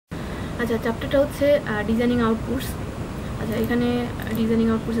আচ্ছা, চ্যাপ্টারটা হচ্ছে ডিজাইনিং আউটপুটস। আচ্ছা, এখানে ডিজাইনিং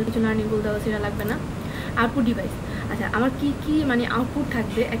আউটপুটসের কিছু লার্নিং বলতে হবে, সেটা লাগবে না। আউটপুট ডিভাইস, আচ্ছা আমার কী কী মানে আউটপুট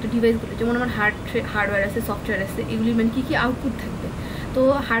থাকবে একটা ডিভাইসগুলো, যেমন আমার হার্ডওয়্যার আছে, সফটওয়্যার আছে, এগুলি মানে কী কী আউটপুট থাকবে। তো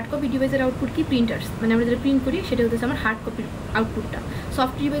হার্ড কপি ডিভাইসের আউটপুট কি? প্রিন্টার্স, মানে আমরা যেটা প্রিন্ট করি সেটা হচ্ছে আমার হার্ড কপির আউটপুটটা।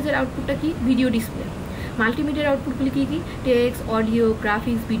 সফট ডিভাইসের আউটপুটটা কি? Video display. মাল্টিমিডিয়ার আউটপুটগুলি কী কী? Text, audio,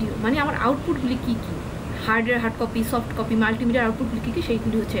 graphics, video. মানে আমার আউটপুটগুলি কী কী, হার্ড কপি, সফট কপি, মাল্টিমিডিয়ার আউটপুটগুলি কী কী,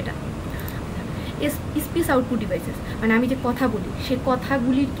 সেইগুলি হচ্ছে এটা। স্পিচ আউটপুট ডিভাইসেস, মানে আমি যে কথা বলি সে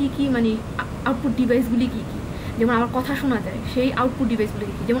কথাগুলির কী কী মানে আউটপুট ডিভাইসগুলি কী কী। যেমন আমার কথা শোনা যায় সেই আউটপুট ডিভাইসগুলি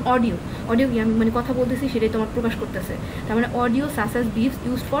কী কী। যেমন অডিও কি আমি মানে কথা বলতেছি সেটাই তোমার প্রকাশ করতেছে, তার মানে audio such as Bips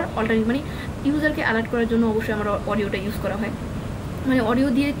use for alternative, মানে ইউজারকে অ্যালার্ট করার জন্য অবশ্যই আমার অডিওটা ইউজ করা হয়। মানে অডিও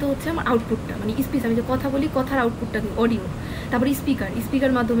দিয়ে তো হচ্ছে আমার আউটপুটটা, মানে স্পিচ, আমি যে কথা বলি কথার আউটপুটটা কি? অডিও। তারপরে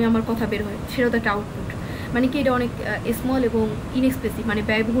স্পিকার মাধ্যমে আমার কথা বের হয়, সেটাও তো একটা আউটপুট। মানে কি এটা অনেক স্মল এবং ইনএক্সপেন্সিভ, মানে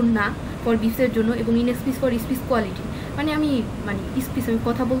ব্যয়বহুল না ফর বিপসের জন্য, এবং ইনএক্সপেন্সিভ ফর স্পিচ কোয়ালিটি। মানে আমি স্পিচ আমি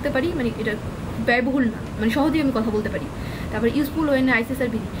কথা বলতে পারি, মানে এটা ব্যয়বহুল না, মানে সহজেই আমি কথা বলতে পারি। তারপরে ইউজফুল ওয়েন আইসিএসআর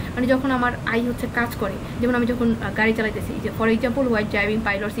বিধি, মানে যখন আমার আই হচ্ছে কাজ করে, যেমন আমি যখন গাড়ি চালাইতেছি, যে for example white driving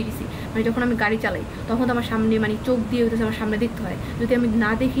pilot CTC, মানে যখন আমি গাড়ি চালাই তখন তো আমার সামনে মানে চোখ দিয়ে হইতেছে আমার সামনে দেখতে হয়, যদি আমি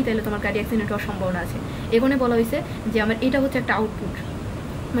না দেখি তাহলে তোমার গাড়ি অ্যাক্সিডেন্ট হওয়ার সম্ভাবনা আছে। এখানে বলা হয়েছে যে আমার এটা হচ্ছে একটা আউটপুট,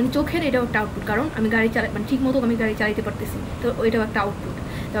 মানে চোখের এটাও একটা আউটপুট, কারণ আমি গাড়ি চালাই মানে ঠিক মতো আমি গাড়ি চালাইতে পারতেছি, তো এটাও একটা আউটপুট।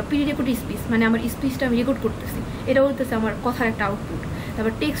 তারপর প্রি রেকর্ড স্পিচ, মানে আমার স্পিচটা আমি রেকর্ড করতেছি, এটাও হচ্ছে আমার কথার একটা আউটপুট।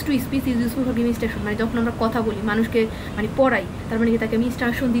 তারপর text to speech is useful for giving instruction, মানে যখন আমরা কথা বলি মানুষকে মানে পড়াই, তার মানে কি তাকে আমি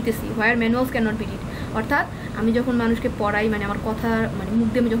ইনস্ট্রাকশন দিতেছি, হোয়ার manuals can not be read. অর্থাৎ আমি যখন মানুষকে পড়াই, মানে আমার কথা মানে মুখ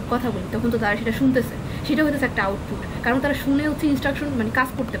দিয়ে আমি যখন কথা বলি তখন তো তারা সেটা শুনতেছে, সেটা হইতেছে একটা আউটপুট, কারণ তারা শুনে হচ্ছে ইনস্ট্রাকশন মানে কাজ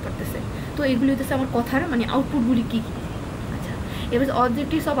করতে পারতেছে। তো এগুলি হইতেছে আমার কথার মানে আউটপুটগুলি কী কী। এবার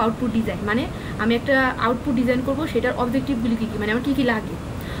অবজেক্টিভস অফ আউটপুট ডিজাইন, মানে আমি একটা আউটপুট ডিজাইন করবো, সেটার অবজেক্টিভগুলি কী কী, মানে আমার কী কী লাগে।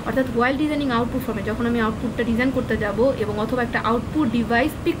 অর্থাৎ ওয়াইল ডিজাইনিং আউটপুট ফর্মে, যখন আমি আউটপুটটা ডিজাইন করতে যাব এবং অথবা একটা আউটপুট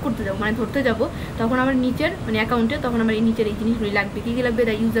ডিভাইস পিক করতে যাব মানে ধরতে যাব, তখন আমার নিচের মানে অ্যাকাউন্টে তখন আমার এই নিচের এই জিনিসগুলি লাগবে। কী কী লাগবে?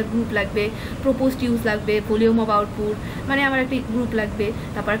 দ্য ইউজার গ্রুপ লাগবে, প্রপোজড ইউজ লাগবে, ভলিউম অফ আউটপুট, মানে আমার একটা গ্রুপ লাগবে,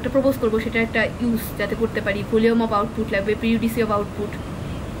 তারপর একটা প্রপোজ করবো সেটা একটা ইউজ যাতে করতে পারি, ভলিউম অফ আউটপুট লাগবে, পিরিয়ডিসি অফ আউটপুট,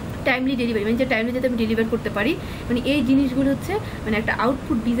 টাইমলি ডেলিভারি, মানে যে টাইমলি যাতে আমি ডেলিভার করতে পারি, মানে এই জিনিসগুলো হচ্ছে মানে একটা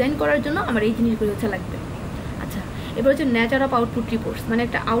আউটপুট ডিজাইন করার জন্য আমার এই জিনিসগুলো হচ্ছে লাগবে। আচ্ছা, এবার হচ্ছে নেচার অফ আউটপুট রিপোর্টস, মানে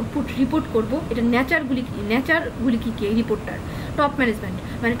একটা আউটপুট রিপোর্ট করব, এটা নেচারগুলি কী কী এই রিপোর্টটার। টপ ম্যানেজমেন্ট,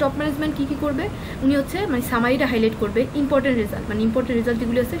 মানে টপ ম্যানেজমেন্ট কী কী করবে, উনি হচ্ছে মানে সামারিটা হাইলাইট করবে, ইম্পর্টেন্ট রেজাল্ট মানে ইম্পর্টেন্ট রেজাল্ট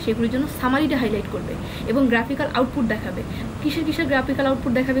যেগুলি আছে সেগুলির জন্য সামারিটা হাইলাইট করবে, এবং গ্রাফিক্যাল আউটপুট দেখাবে। কিসের গ্রাফিক্যাল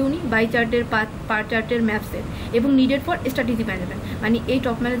আউটপুট দেখাবে উনি? বাই চার্টের, পার চার্টের, ম্যাপসের, এবং নিডেড ফর স্ট্র্যাটেজিক ম্যানেজমেন্ট, মানে এই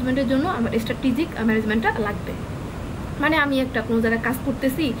টপ ম্যানেজমেন্টের জন্য আমার স্ট্র্যাটেজিক ম্যানেজমেন্টটা লাগবে। মানে আমি একটা কোনো জায়গায় কাজ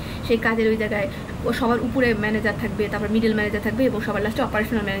করতেছি, সেই কাজের ওই জায়গায় সবার উপরে ম্যানেজার থাকবে, তারপর মিডল ম্যানেজার থাকবে, এবং সবার লাস্টে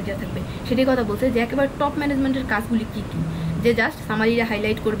অপারেশনাল ম্যানেজার থাকবে। সেটাই কথা বলছে যে একেবারে টপ ম্যানেজমেন্টের কাজগুলি কী কী, যে জাস্ট সামারিটা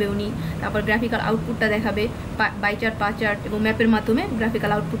হাইলাইট করবে উনি, তারপর গ্রাফিক্যাল আউটপুটটা দেখাবে, বাই চার্ট, পার চার্ট এবং ম্যাপের মাধ্যমে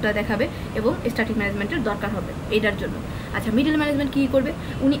গ্রাফিক্যাল আউটপুটটা দেখাবে, এবং স্ট্যাটিক ম্যানেজমেন্টের দরকার হবে এইটার জন্য। আচ্ছা, মিডল ম্যানেজমেন্ট কী করবে?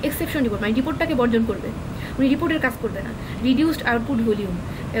 উনি এক্সেপশন রিপোর্ট, মানে রিপোর্টটাকে বর্জন করবে, উনি রিপোর্টের কাজ করবে না। রিডিউসড আউটপুট ভলিউম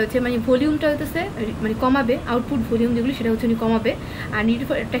হচ্ছে মানে ভলিউমটা হচ্ছে মানে কমাবে, আউটপুট ভলিউম যেগুলি সেটা হচ্ছে উনি কমাবে। আর নিড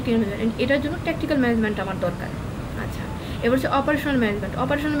ফর ট্যাকটিক্যাল ম্যানেজমেন্ট, এটার জন্য ট্যাকটিক্যাল ম্যানেজমেন্ট আমার দরকার। আচ্ছা, এবার হচ্ছে অপারেশনাল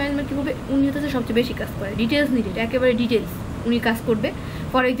ম্যানেজমেন্ট কী করবে? উনি হচ্ছে সবচেয়ে বেশি কাজ করে, ডিটেলস নিডেড, একেবারে ডিটেলস উনি কাজ করবে।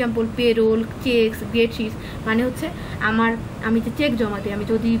 ফর এক্সাম্পল পেরোল, চেকস, গ্রেডশিটস, মানে হচ্ছে আমি যে চেক জমা দিই, আমি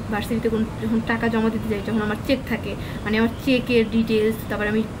যদি ভার্সিটিতে যখন টাকা জমা দিতে যাই, যখন আমার চেক থাকে, মানে আমার চেকের ডিটেলস, তারপরে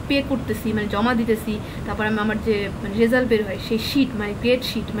আমি পে করতেছি মানে জমা দিতেছি, তারপর আমার যে মানে রেজাল্ট বের হয় সেই শিট মানে গ্রেড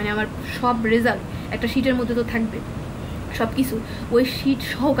শিট, মানে আমার সব রেজাল্ট একটা শিটের মধ্যে তো থাকবে সব কিছু, ওই শিট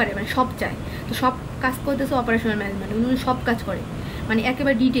সহকারে মানে সব চায়। তো সব কাজ করতেছে অপারেশনাল ম্যানেজমেন্ট, উনি সব কাজ করে, মানে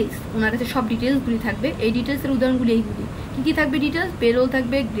একেবারে ডিটেলস ওনার কাছে সব ডিটেলসগুলি থাকবে। এই ডিটেলসের উদাহরণগুলি এইগুলি কী কী থাকবে? ডিটেলস, পেরোল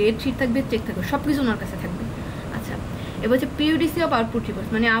থাকবে, গ্রেড শিট থাকবে, চেক থাকবে, সব কিছু ওনার কাছে থাকবে। আচ্ছা, এবার হচ্ছে পিরিয়ডিসি অফ আউটপুট রিপোর্টস,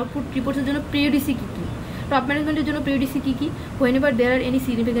 মানে আউটপুট রিপোর্টসের জন্য পিরিয়ডিসি কী কী। টপ ম্যানেজমেন্টের জন্য পিরিয়ডিসি কী কী? হোয়েনেভার দেয়ার আর এনি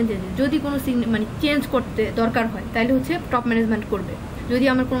সিগনিফিক্যান্ট চেঞ্জেস, যদি কোনো মানে চেঞ্জ করতে দরকার হয় তাহলে হচ্ছে টপ ম্যানেজমেন্ট করবে। যদি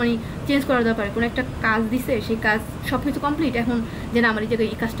আমার কোনো মানে চেঞ্জ করা দরকার, কোনো একটা কাজ দিছে, সেই কাজ সব কিছু কমপ্লিট, এখন যে না আমার এই জায়গায়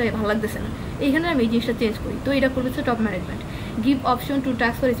এই কাজটা ভালো লাগতেছে না, এইখানে আমি এই জিনিসটা চেঞ্জ করি, তো এটা করবে হচ্ছে top management. Give option to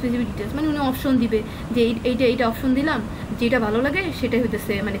task for specific details, মানে উনি অপশন দিবে যে এইটা অপশন দিলাম, যেটা ভালো লাগে সেটাই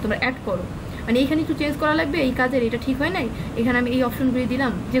হইতেছে মানে তোমরা অ্যাড করো, মানে এইখানে একটু চেঞ্জ করা লাগবে, এই কাজের এটা ঠিক হয় নাই, এখানে আমি এই অপশনগুলি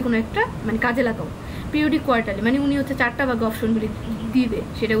দিলাম, যে কোনো একটা মানে কাজে লাগাও। পিরিয়ডিক কোয়ার্টারলি, মানে উনি হচ্ছে 4টা ভাগে অপশনগুলি দিবে,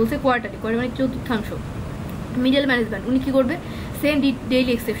 সেটা বলছে কোয়ার্টারলি মানে চতুর্থাংশ। মিডল ম্যানেজমেন্ট উনি কী করবে? সেন্ড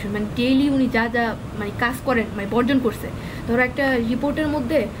ডেইলি এক্সেপশন, মানে ডেইলি উনি যা যা মানে কাজ করেন মানে বর্জন করছে, ধরো একটা রিপোর্টের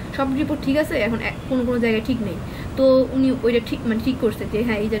মধ্যে সব রিপোর্ট ঠিক আছে, এখন কোনো জায়গায় ঠিক নেই, তো উনি ওইটা ঠিক করছে যে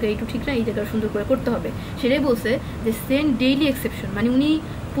হ্যাঁ এই জায়গায় একটু ঠিক না, এই জায়গায় সুন্দর করে করতে হবে। সেটাই বলছে যে সেন্ড ডেইলি এক্সেপশন, মানে উনি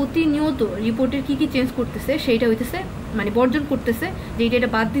প্রতিনিয়ত রিপোর্টের কী চেঞ্জ করতেছে সেইটা হইতেছে বর্জন করতেছে, যে এটা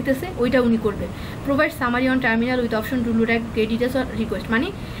বাদ দিতেছে ওইটা উনি করবে। Provide summary on terminal with option two load gate details or request, মানে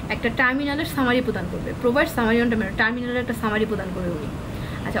একটা টার্মিনালের সামারি প্রদান করবে। প্রোভাইড সামারি অন টার্মিনালের একটা সামারি প্রদান করবে উনি।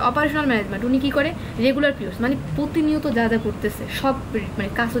 আচ্ছা, অপারেশনাল ম্যানেজমেন্ট উনি কী করে, রেগুলার পিরিয়ডস, প্রতিনিয়ত যা যা করতেছে সব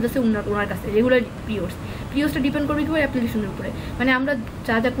কাজ হচ্ছে ওনার কাছে রেগুলার পিরিয়ডসটা ডিপেন্ড করবে কী অ্যাপ্লিকেশনের উপরে, আমরা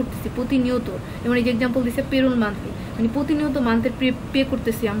যা যা করতেছি প্রতিনিয়ত, যেমন এই যে এক্সাম্পল দিচ্ছে পেরোল মান্থলি, প্রতিনিয়ত মান্থের পে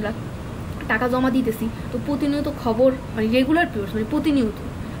করতেছি, আমরা টাকা জমা দিতেছি, তো প্রতিনিয়ত খবর রেগুলার পিরিয়ডস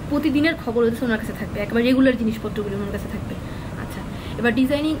প্রতিদিনের খবর হচ্ছে ওনার কাছে থাকবে, একেবারে রেগুলার জিনিসপত্রগুলো ওনার কাছে থাকবে। আচ্ছা, এবার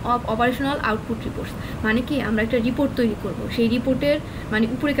designing of operational output reports, কি আমরা একটা রিপোর্ট তৈরি করব, সেই রিপোর্টের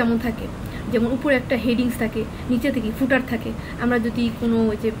উপরে কেমন থাকে, যেমন উপরে একটা হেডিংস থাকে, নিচে থেকে ফুটার থাকে। আমরা যদি কোনো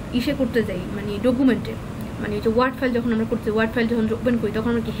যে করতে যাই ডকুমেন্টে, যে ওয়ার্ড ফাইল যখন আমরা করতে ওয়ার্ড ফাইল যখন ওপেন করি তখন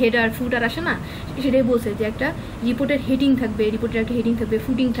আমরা কি হেডার ফুটার আসে না, সেটাই বলছে যে একটা রিপোর্টের হেডিং থাকবে, রিপোর্টের একটা হেডিং থাকবে,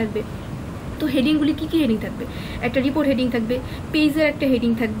 ফুটিং থাকবে। তো হেডিংগুলি কী হেডিং থাকবে, একটা রিপোর্ট হেডিং থাকবে, পেজের একটা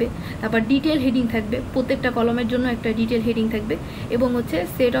হেডিং থাকবে, তারপর ডিটেল হেডিং থাকবে, প্রত্যেকটা কলমের জন্য একটা ডিটেল হেডিং থাকবে, এবং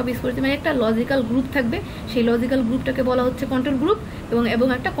সেট অফ স্পোর্টস একটা লজিক্যাল গ্রুপ থাকবে, সেই লজিক্যাল গ্রুপটাকে বলা হচ্ছে কন্ট্রোল গ্রুপ, এবং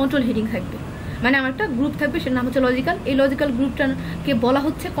একটা কন্ট্রোল হেডিং থাকবে, আমার একটা গ্রুপ থাকবে, সেটার নাম হচ্ছে লজিক্যাল। এই লজিক্যাল গ্রুপটাকে বলা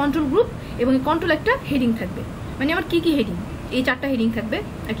হচ্ছে কন্ট্রোল গ্রুপ, এবং এই কন্ট্রোল একটা হেডিং থাকবে, আমার কী হেডিং, এই 4টা হেডিং থাকবে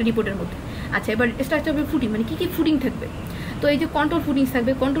একটা রিপোর্টের মধ্যে। আচ্ছা, এবার structure of footing, key footing থাকবে, তো এই যে কন্ট্রোল ফুটিংস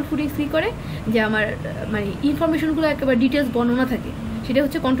থাকবে। কন্ট্রোল ফুটিংস কী করে, যে আমার ইনফরমেশনগুলো একেবারে ডিটেলস বর্ণনা থাকে, সেটা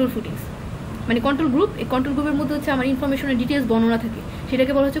হচ্ছে কন্ট্রোল ফুটিংস। কন্ট্রোল গ্রুপ, এই কন্ট্রোল গ্রুপের মধ্যে হচ্ছে আমার ইনফরমেশনের ডিটেলস বর্ণনা থাকে,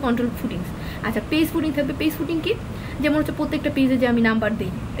 সেটাকে বলা হচ্ছে কন্ট্রোল ফুটিংস। আচ্ছা, পেজ ফুটিং থাকবে। পেজ ফুটিং কি, যেমন হচ্ছে প্রত্যেকটা পেজে যে আমি নাম্বার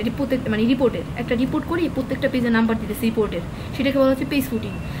দিই, প্রত্যেক রিপোর্টের একটা রিপোর্ট করি, প্রত্যেকটা পেজে নাম্বার দিতেছি রিপোর্টের, সেটাকে বলা হচ্ছে পেজ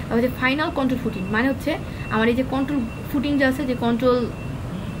ফুটিং। তারপর যে ফাইনাল কন্ট্রোল ফুটিং, হচ্ছে আমার এই যে কন্ট্রোল ফুটিং যে আছে, যে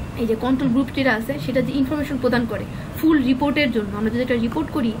কন্ট্রোল গ্রুপ যেটা আছে, সেটা যে ইনফরমেশন প্রদান করে ফুল রিপোর্টের জন্য, আমরা যদি একটা রিপোর্ট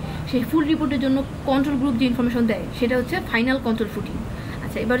করি সেই ফুল রিপোর্টের জন্য কন্ট্রোল গ্রুপ যে ইনফরমেশন দেয়, সেটা হচ্ছে ফাইনাল কন্ট্রোল ফুটিং।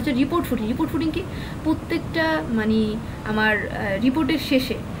 আচ্ছা, এবার হচ্ছে রিপোর্ট ফুটিং। রিপোর্ট ফুটিং কি, প্রত্যেকটা আমার রিপোর্টের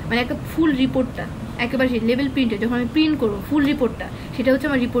শেষে একটা ফুল রিপোর্টটা একেবারে লেভেল প্রিন্টে যখন আমি প্রিন্ট করবো ফুল রিপোর্টটা, সেটা হচ্ছে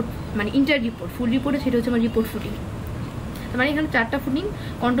আমার রিপোর্ট ইন্টার রিপোর্ট ফুল রিপোর্টে, সেটা হচ্ছে আমার রিপোর্ট ফুটিং। এখানে 4টা footing,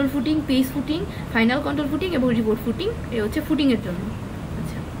 control footing, page footing, final control footing এবং রিপোর্ট ফুটিং, এ হচ্ছে ফুটিংয়ের জন্য।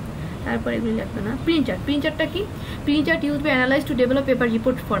 আচ্ছা, তারপর এগুলি লাগবে না। Print chart. প্রিন্ট চার্টটা কি, print chart use by analyse to develop paper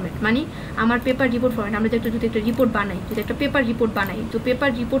report format, আমার পেপার রিপোর্ট ফরম্যাট, আমরা যদি একটা রিপোর্ট বানাই, যদি একটা পেপার রিপোর্ট বানাই, তো পেপার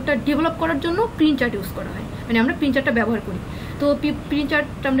রিপোর্টটা ডেভেলপ করার জন্য প্রিন্ট চার্ট ইউজ করা হয়, আমরা প্রিন্ট চার্টটা ব্যবহার করি। তো প্রিন্ট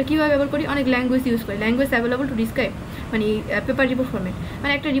চার্টটা আমরা কীভাবে ব্যবহার করি, অনেক ল্যাঙ্গুয়েজ ইউজ করি, language available to describe paper report format,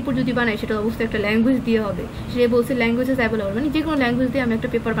 একটা রিপোর্ট যদি বানাই সেটা অবশ্যই একটা ল্যাঙ্গুয়েজ দিয়ে হবে, সে বলছে ল্যাঙ্গুয়েজেস অ্যাভেলেবল, যে কোনো ল্যাঙ্গুয়েজ দিয়ে আমি একটা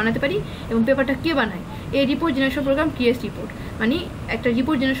পেপার বানাতে পারি। এবং পেপারটা কে বানায়, এই report generation programme creates report, একটা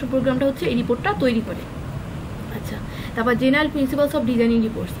রিপোর্ট জেনারেশন প্রোগ্রামটা হচ্ছে এই রিপোর্টটা তৈরি করে। আচ্ছা, তারপর general principles of designing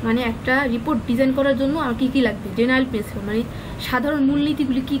reports, একটা রিপোর্ট ডিজাইন করার জন্য আমার কী কী লাগবে, জেনারেল প্রিন্সিপাল সাধারণ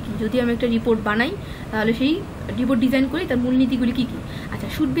মূলনীতিগুলি কী কী, যদি আমি একটা রিপোর্ট বানাই তাহলে সেই রিপোর্ট ডিজাইন করি, তার মূলনীতিগুলি কী কী। আচ্ছা,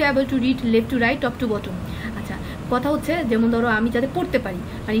 should be able to read left to right, top to bottom. আচ্ছা, কথা হচ্ছে যেমন ধরো আমি যাতে পড়তে পারি,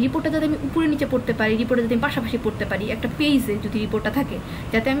 রিপোর্টটা যাতে আমি উপরে নিচে পড়তে পারি, রিপোর্টটা যাতে আমি পাশাপাশি পড়তে পারি, একটা পেজে যদি রিপোর্টটা থাকে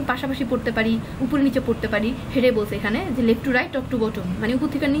যাতে আমি পাশাপাশি পড়তে পারি, উপরে নিচে পড়তে পারি, সেটাই বলছে এখানে যে left to right, top to bottom, উপর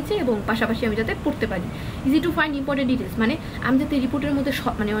থেকে নিচে এবং পাশাপাশি আমি যাতে পড়তে পারি। Easy to find important details, আমি যাতে রিপোর্টের মধ্যে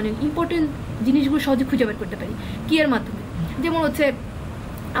অনেক ইম্পর্টেন্ট জিনিসগুলো সহজে খুঁজে বের করতে পারি। কি এর মাধ্যমে, যেমন হচ্ছে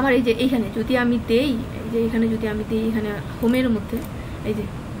আমার এই যে এইখানে যদি আমি দেই, এখানে যদি আমি দিই, এখানে হোমের মধ্যে,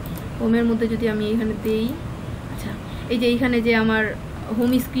 হোমের মধ্যে যদি আমি এখানে দেই, আচ্ছা এই যে এইখানে যে আমার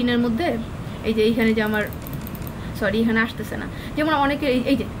হোম স্ক্রিনের মধ্যে এইখানে যে আমার এখানে আসতেছে না, যেমন অনেকে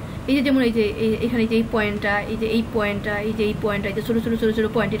যেমন এখানে যে এই পয়েন্টটা, এই পয়েন্টটা, এই পয়েন্টটা, ছোটো ছোটো ছোটো ছোটো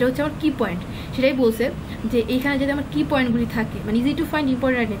পয়েন্ট, এটা হচ্ছে আমার কি পয়েন্ট। সেটাই বলছে যে এইখানে যদি আমার কি পয়েন্টগুলি থাকে, ইজি টু ফাইন্ড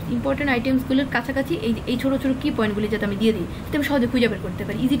ইম্পর্টেন্ট আইটেমসগুলোর কাছাকাছি এই ছোটো ছোটো কি পয়েন্টগুলি যাতে আমি দিয়ে দিই, যাতে আমি সহজে খুঁজে বের করতে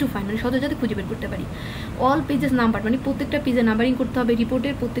পারি। ইজি টু ফাইন্ড সহজে যাতে খুঁজে বের করতে পারি। অল পেজেস নাম্বার, প্রত্যেকটা পেজে নাম্বারিং করতে হবে,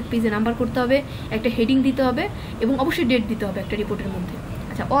 রিপোর্টের প্রত্যেক পেজে নাম্বার করতে হবে, একটা হেডিং দিতে হবে এবং অবশ্যই ডেট দিতে হবে একটা রিপোর্টের মধ্যে।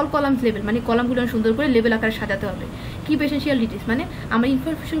 আচ্ছা, অল কলামস লেভেল, কলামগুলো সুন্দর করে লেভেল আকারে সাজাতে হবে। কি এসেনশিয়াল ডিটেলস, আমার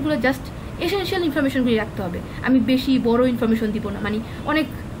ইনফরমেশনগুলো জাস্ট এসেনশিয়াল ইনফরমেশনগুলি রাখতে হবে, আমি বেশি বড় ইনফরমেশন দিব না, অনেক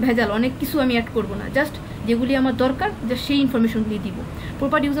ভেজাল অনেক কিছু আমি অ্যাড করবো না, জাস্ট যেগুলি আমার দরকার জাস্ট সেই ইনফরমেশনগুলি দিব।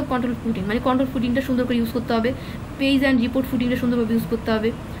 Proper use of control footing, control ফুটিংটা সুন্দর করে ইউজ করতে হবে। পেজ অ্যান্ড রিপোর্ট ফুটিংটা সুন্দরভাবে ইউজ করতে হবে,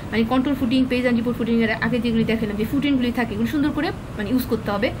 control footing, page and report ফুটিংয়ের আগে যেগুলি দেখালাম যে ফুটিংগুলি থাকে, এগুলো সুন্দর করে ইউজ করতে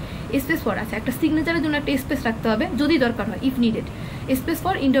হবে। স্পেস ফর, আছে একটা সিগনেচারের জন্য একটা স্পেস রাখতে হবে যদি দরকার হয়, if needed. Space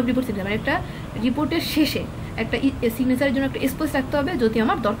for end of report signature, একটা রিপোর্টের শেষে একটা সিগনেচারের জন্য একটা স্পেস রাখতে হবে যদি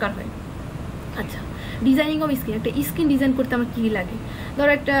আমার দরকার হয়। আচ্ছা, ডিজাইনিং অফ স্কিন, একটা স্কিন ডিজাইন করতে আমার কী লাগে,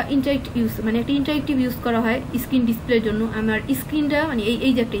 ধরো একটা ইন্টারেক্টিভ ইউজ করা হয় স্ক্রিন ডিসপ্লের জন্য। আমার স্ক্রিনটা মানে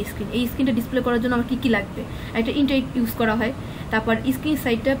এই যে একটা স্ক্রিন, এই স্ক্রিনটা ডিসপ্লে করার জন্য আমার কী লাগবে, একটা ইন্টারেক্ট ইউজ করা হয়। তারপর স্ক্রিন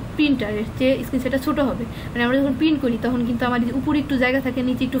সাইডটা প্রিন্টারের চেয়ে স্ক্রিন সাইডটা ছোটো হবে, মানে আমরা যখন প্রিন্ট করি তখন কিন্তু আমার উপরে একটু জায়গা থাকে,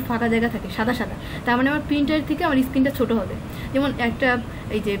 নিচে একটু ফাঁকা জায়গা থাকে সাদা সাদা, তার মানে আমার প্রিন্টারের থেকে আমার স্ক্রিনটা ছোটো হবে। যেমন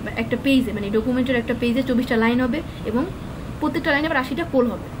একটা পেজে মানে ডকুমেন্টের একটা পেজে 24টা লাইন হবে এবং প্রত্যেকটা লাইনে আবার 80টা কোল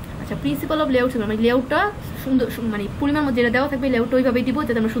হবে। আচ্ছা, প্রিন্সিপাল অফ লেআউট মানে লেআউটটা সুন্দর মানে পরিমাণ মধ্যে যেটা দেওয়া থাকবে লেআউটটা ওইভাবেই দিব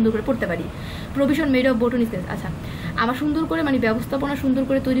যাতে আমরা সুন্দর করে পড়তে পারি। Provision made of button sketch, আচ্ছা আমার সুন্দর করে মানে ব্যবস্থাপনা সুন্দর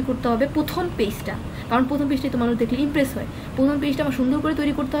করে তৈরি করতে হবে প্রথম পেজটা, কারণ প্রথম পেজটাই তো মানুষ দেখলে ইমপ্রেস হয়। প্রথম পেজটা আমার সুন্দর করে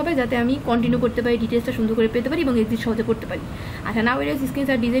তৈরি করতে হবে যাতে আমি কন্টিনিউ করতে পারি, ডিটেলসটা সুন্দর করে পেতে পারি এবং এক্সিট সহজে করতে পারি। আচ্ছা, নাও এর screens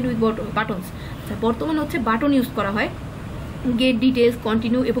R design with buttons, আচ্ছা বর্তমানে হচ্ছে বাটন ইউজ করা হয়, গেট, ডিটেলস,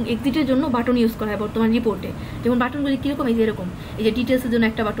 কন্টিনিউ এবং এক্সিটের জন্য বাটন ইউজ করা হয় বর্তমান রিপোর্টে। যেমন বাটনগুলি কীরকম, এই যে এরকম, এই যে ডিটেলসের জন্য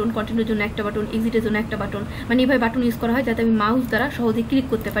একটা বাটন, কন্টিনিউর জন্য একটা বাটন, এক্সিটের জন্য একটা বাটন, মানে এইভাবে বাটন ইউজ করা হয় যাতে আমি মাউস দ্বারা সহজে ক্লিক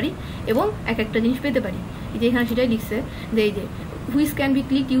করতে পারি এবং এক একটা জিনিস পেতে পারি। এই যে এখানে সেটাই লিখছে যে এই যে which can be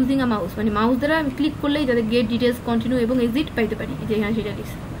click using a mouse, মানে মাউস দ্বারা আমি ক্লিক করলেই যাতে গেট, ডিটেলস, কন্টিনিউ এবং এক্সিট পাইতে পারি। এই যে এখানে সেটা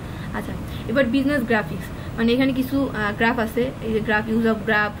লিখছে। আচ্ছা, এবার বিজনেস গ্রাফিক্স, মানে এখানে কিছু গ্রাফ আছে, এই যে graph, use of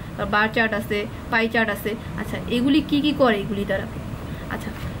graph, bar chart আছে, পাই চার্ট আছে। আচ্ছা, এগুলি কি কি করে এগুলি দ্বারা? আচ্ছা,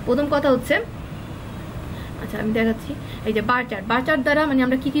 প্রথম কথা হচ্ছে, আচ্ছা আমি দেখাচ্ছি, এই যে বার চার্ট দ্বারা মানে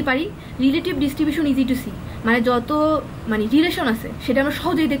আমরা কি কি পারি, relative distribution easy to C, মানে যত মানে রিলেশন আছে সেটা আমরা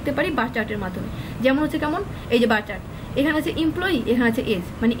সহজেই দেখতে পারি বার চার্টের মাধ্যমে। যেমন হচ্ছে কেমন, এই যে বার চার্ট, এখানে আছে এমপ্লয়ি, এখানে আছে এজ,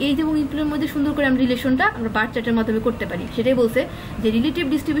 মানে এজ এবং এমপ্লয়ের মধ্যে সুন্দর করে আমরা রিলেশনটা আমরা বার চার্টের মাধ্যমে করতে পারি। সেটাই বলছে যে relative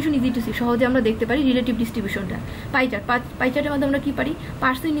distribution easy to C, সহজে আমরা দেখতে পারি রিলেটিভ ডিস্ট্রিবিউশনটা। পাই চার্টের মাধ্যমে আমরা কি পারি,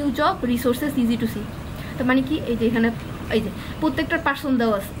 percent use of resources easy to C, তার মানে কি, এই যে এখানে এই যে প্রত্যেকটার পার্সেন্ট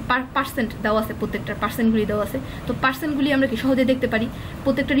দেওয়া আছে, প্রত্যেকটার পার্সেন্টগুলি দেওয়া আছে, তো পার্সেন্টগুলি আমরা কি সহজে দেখতে পারি,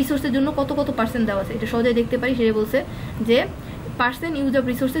 প্রত্যেকটা রিসোর্সের জন্য কত কত পার্সেন্ট দেওয়া আছে এটা সহজে দেখতে পারি। সেটা বলছে যে percent use of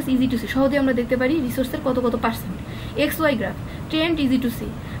resources easy to C, সহজে আমরা দেখতে পারি রিসোর্সের কত কত percent. X Y graph, trend easy to C,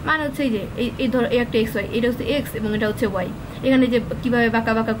 মানে হচ্ছে এই যে এই ধরো এই একটা এক্স ওয়াই, এটা হচ্ছে এক্স এবং এটা হচ্ছে ওয়াই, এখানে যে কীভাবে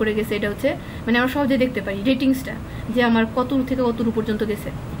বাঁকা বাঁকা করে গেছে এটা হচ্ছে মানে আমরা সহজে দেখতে পারি রেটিংসটা, যে আমার কত থেকে কত পর্যন্ত গেছে।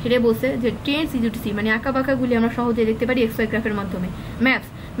 সেটাই বলছে যে ট্রেন্ডস ইজি টু সি, মানে আঁকা বাঁকাগুলি আমরা সহজে দেখতে পারি এক্স ওয়াই গ্রাফের মাধ্যমে।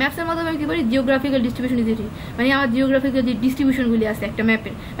 ম্যাপসের মাধ্যমে আমি কী করি, জিওগ্রাফিক্যাল ডিস্ট্রিবিউশন ইজি, মানে আমার জিওগ্রাফিক্যাল যে ডিস্ট্রিবিউশনগুলি আছে একটা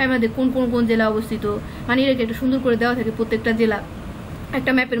ম্যাপের মধ্যে কোন জেলা অবস্থিত, মানে এটাকে একটা সুন্দর করে দেওয়া থাকে প্রত্যেকটা জেলা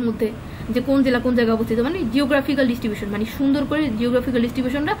একটা ম্যাপের মধ্যে, যে কোন জেলা কোন জায়গায় অবস্থিত, মানে জিওগ্রাফিক্যাল ডিস্ট্রিবিউশন, মানে সুন্দর করে জিওগ্রাফিক্যাল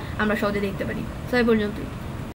ডিস্ট্রিবিউশনটা আমরা সহজে দেখতে পারি। সব পর্যন্তই।